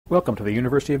Welcome to the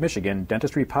University of Michigan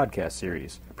Dentistry Podcast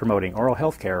Series, promoting oral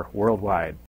health care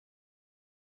worldwide.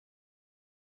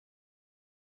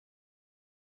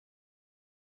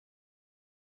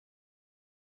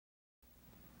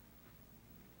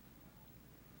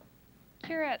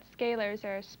 Curet Scalers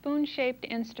are spoon-shaped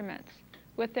instruments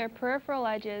with their peripheral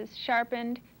edges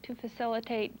sharpened to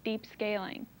facilitate deep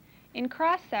scaling. In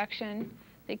cross-section,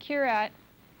 the curet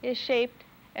is shaped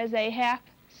as a half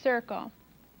circle.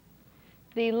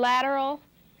 The lateral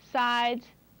sides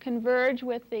converge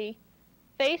with the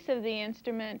face of the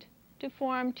instrument to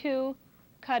form two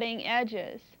cutting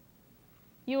edges.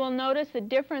 You will notice the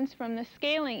difference from the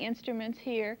scaling instruments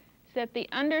here is that the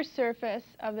undersurface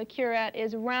of the curet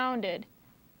is rounded.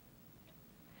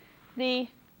 The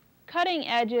cutting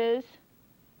edges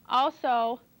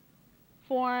also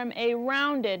form a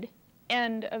rounded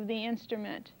end of the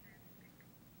instrument,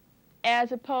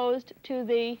 as opposed to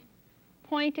the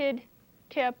pointed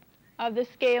tip of the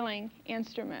scaling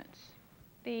instruments.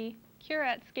 The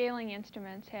curet scaling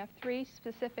instruments have three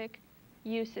specific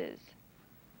uses.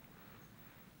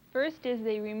 First is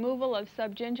the removal of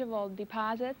subgingival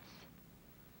deposits.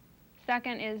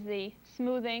 Second is the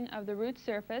smoothing of the root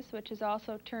surface, which is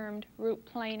also termed root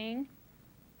planing.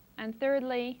 And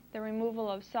thirdly, the removal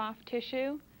of soft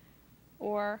tissue,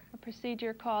 or a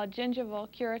procedure called gingival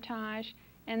curettage,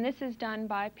 and this is done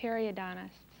by periodontists.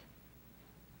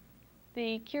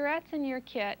 The curets in your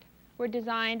kit were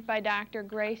designed by Dr.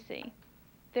 Gracey.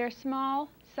 Their small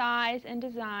size and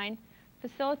design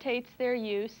facilitates their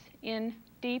use in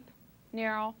deep,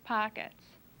 narrow pockets.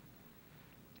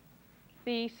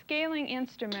 The scaling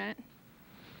instrument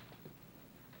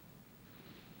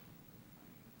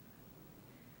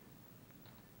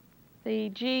the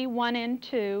G1 and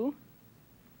 2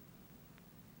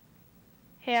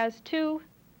 has two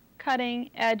cutting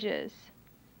edges.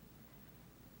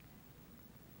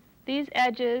 These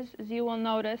edges, as you will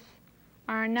notice,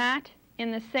 are not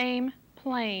in the same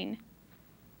plane.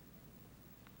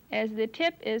 As the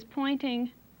tip is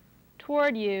pointing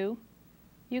toward you,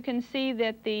 you can see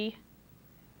that the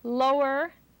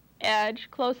lower edge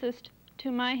closest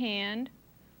to my hand,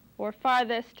 or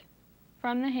farthest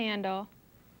from the handle,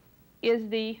 is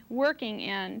the working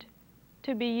end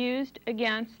to be used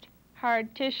against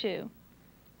hard tissue.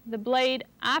 The blade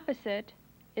opposite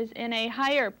is in a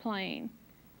higher plane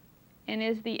and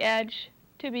is the edge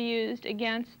to be used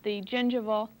against the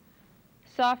gingival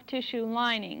soft tissue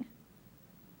lining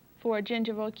for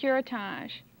gingival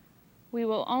curettage. We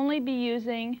will only be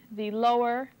using the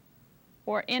lower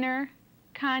or inner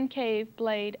concave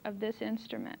blade of this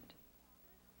instrument.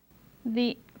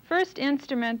 The first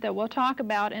instrument that we'll talk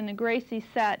about in the Gracey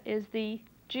set is the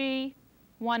G1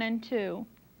 and 2.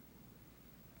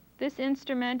 This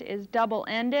instrument is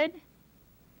double-ended.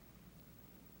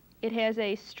 It has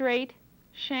a straight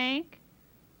shank.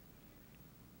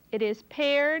 It is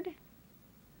paired,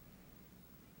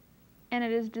 and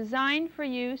it is designed for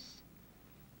use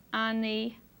on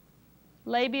the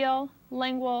labial,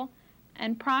 lingual,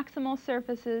 and proximal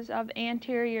surfaces of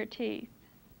anterior teeth.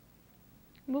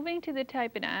 Moving to the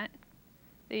typodont,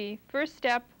 the first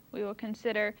step we will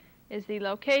consider is the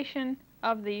location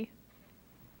of the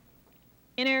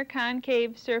inner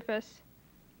concave surface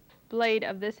blade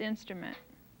of this instrument.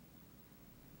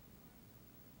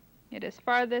 It is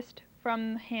farthest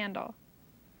from the handle.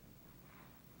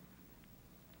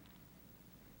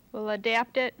 We'll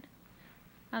adapt it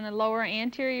on the lower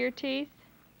anterior teeth,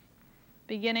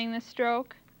 beginning the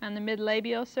stroke on the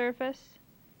midlabial surface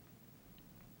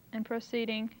and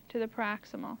proceeding to the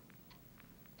proximal.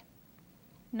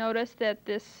 Notice that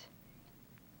this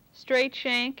straight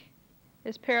shank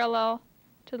is parallel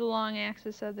to the long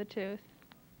axis of the tooth.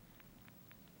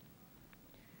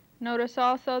 Notice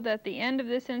also that the end of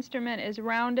this instrument is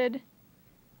rounded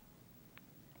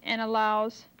and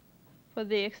allows for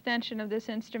the extension of this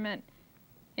instrument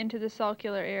into the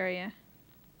sulcular area.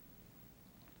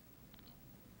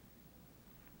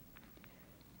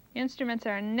 Instruments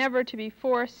are never to be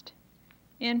forced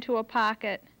into a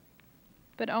pocket,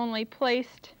 but only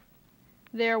placed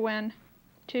there when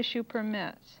tissue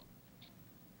permits.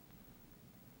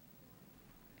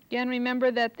 Again,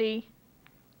 remember that the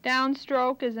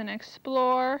downstroke is an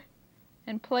explore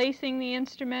and placing the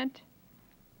instrument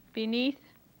beneath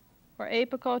or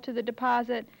apical to the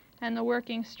deposit, and the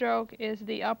working stroke is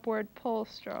the upward pull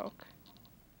stroke.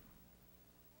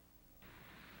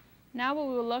 Now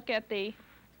we will look at the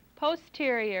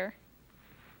posterior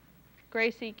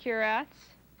Gracey curets,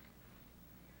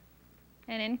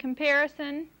 and in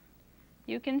comparison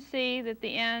you can see that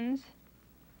the ends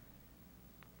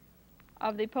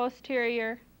of the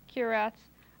posterior curets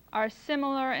are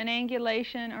similar in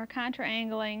angulation or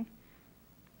contra-angling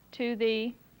to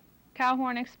the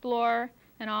Cowhorn Explorer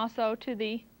and also to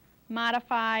the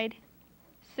modified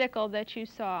sickle that you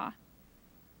saw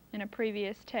in a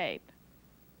previous tape.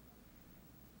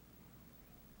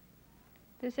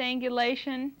 This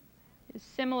angulation is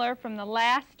similar from the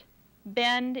last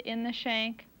bend in the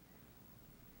shank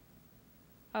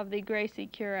of the Gracey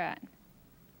Curet.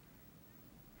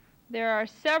 There are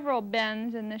several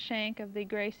bends in the shank of the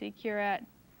Gracey Curet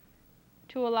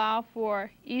to allow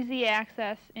for easy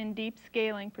access in deep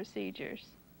scaling procedures.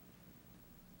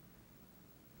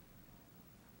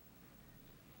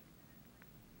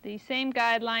 The same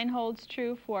guideline holds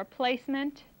true for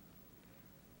placement,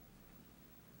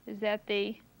 is that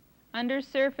the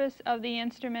undersurface of the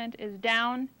instrument is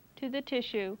down to the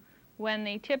tissue when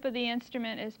the tip of the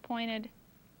instrument is pointed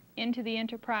into the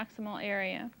interproximal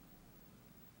area.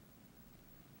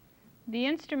 The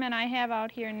instrument I have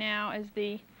out here now is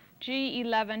the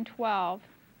G1112.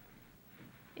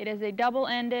 It is a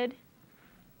double-ended,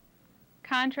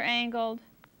 contra-angled,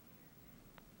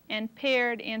 and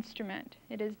paired instrument.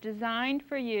 It is designed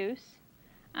for use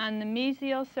on the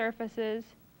mesial surfaces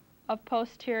of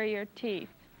posterior teeth.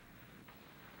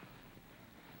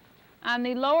 On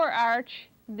the lower arch,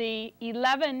 the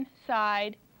 11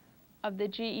 side of the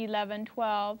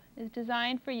G1112 is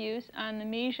designed for use on the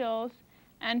mesials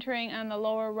entering on the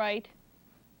lower right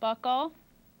buccal,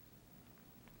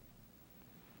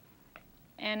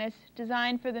 and is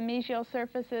designed for the mesial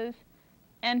surfaces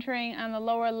entering on the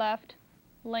lower left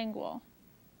lingual.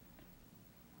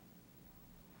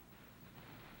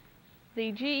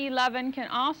 The G11 can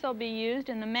also be used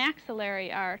in the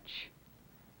maxillary arch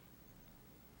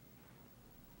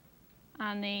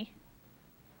on the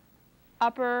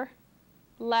upper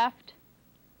left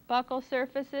buccal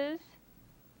surfaces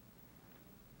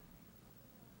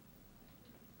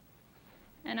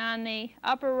and on the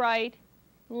upper right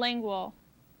lingual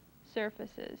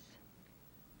surfaces.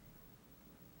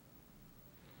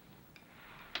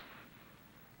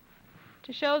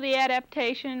 To show the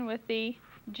adaptation with the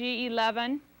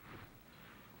G11,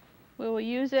 we will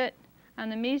use it on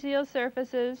the mesial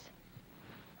surfaces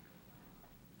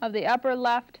of the upper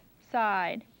left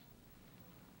side.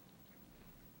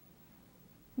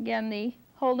 Again,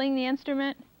 holding the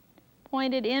instrument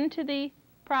pointed into the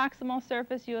proximal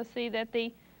surface, you will see that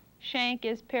the shank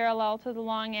is parallel to the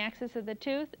long axis of the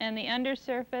tooth and the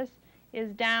undersurface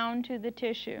is down to the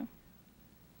tissue.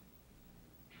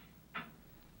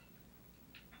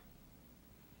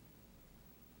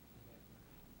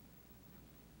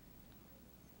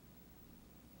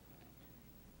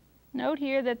 Note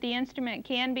here that the instrument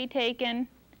can be taken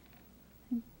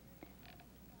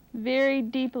very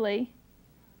deeply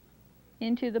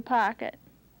into the pocket,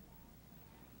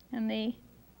 and the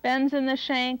bends in the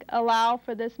shank allow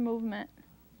for this movement.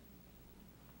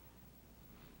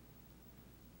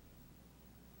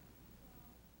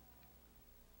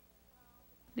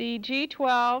 The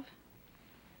G12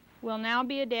 will now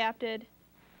be adapted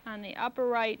on the upper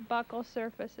right buccal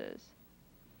surfaces.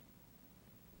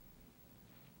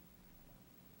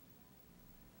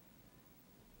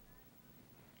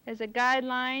 As a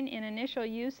guideline in initial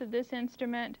use of this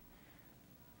instrument,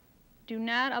 do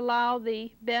not allow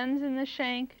the bends in the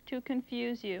shank to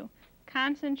confuse you.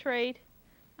 Concentrate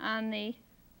on the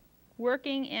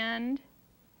working end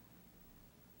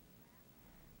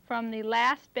from the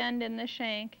last bend in the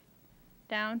shank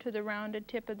down to the rounded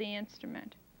tip of the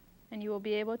instrument, and you will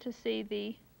be able to see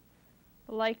the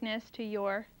likeness to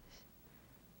your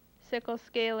sickle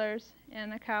scalers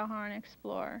and the Cowhorn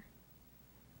Explorer.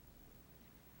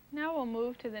 Now we'll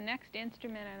move to the next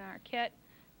instrument in our kit,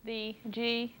 the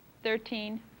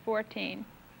G1314.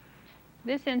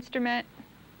 This instrument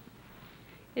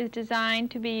is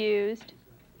designed to be used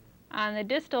on the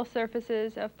distal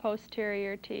surfaces of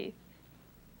posterior teeth.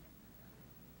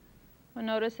 We'll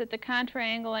notice that the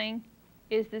contra-angling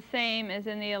is the same as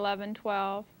in the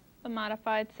 1112, the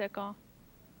modified sickle,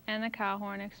 and the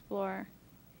Cowhorn Explorer.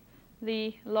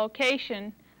 The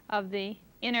location of the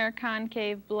inner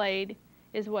concave blade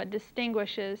is what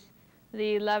distinguishes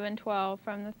the 1112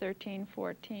 from the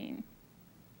 1314.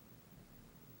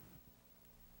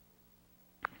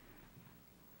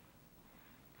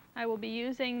 I will be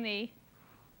using the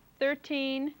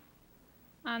 13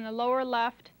 on the lower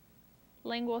left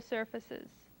lingual surfaces.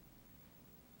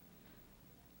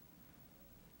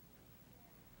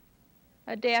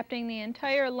 Adapting the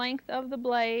entire length of the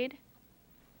blade,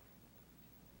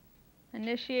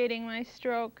 initiating my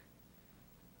stroke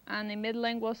on the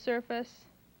midlingual surface,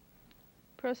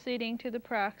 proceeding to the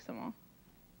proximal.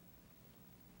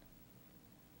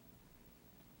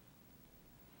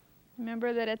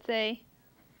 Remember that it's a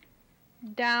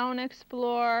down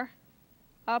explore,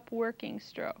 up working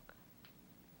stroke.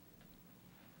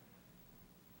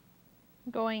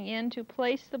 Going in to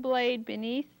place the blade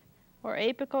beneath or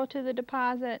apical to the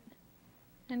deposit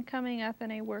and coming up in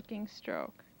a working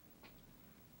stroke.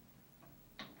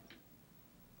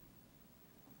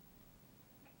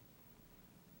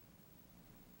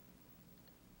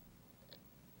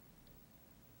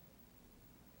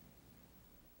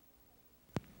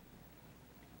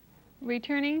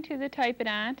 Returning to the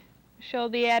typodont, show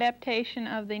the adaptation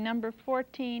of the number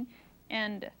 14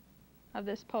 end of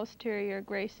this posterior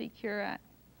Gracey curet,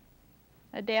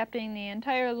 adapting the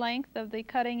entire length of the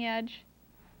cutting edge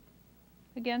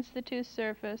against the tooth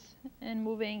surface and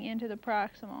moving into the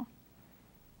proximal.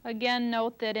 Again,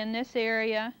 note that in this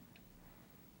area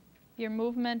your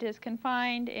movement is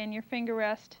confined and your finger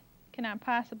rest cannot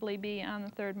possibly be on the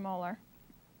third molar.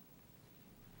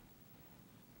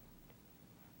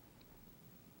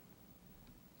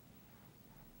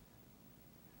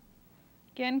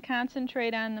 Again,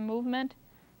 concentrate on the movement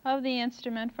of the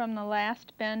instrument from the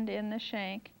last bend in the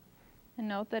shank, and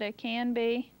note that it can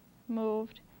be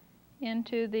moved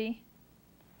into the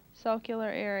sulcular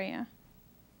area.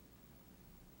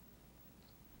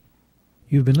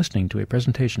 You've been listening to a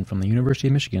presentation from the University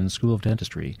of Michigan School of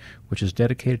Dentistry, which is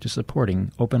dedicated to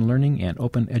supporting open learning and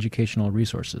open educational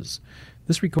resources.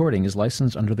 This recording is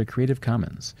licensed under the Creative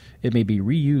Commons. It may be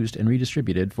reused and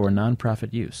redistributed for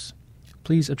nonprofit use.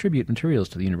 Please attribute materials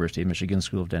to the University of Michigan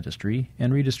School of Dentistry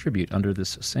and redistribute under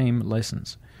this same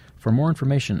license. For more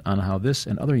information on how this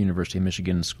and other University of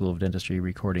Michigan School of Dentistry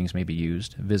recordings may be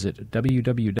used, visit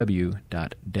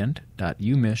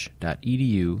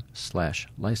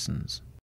www.dent.umich.edu/license.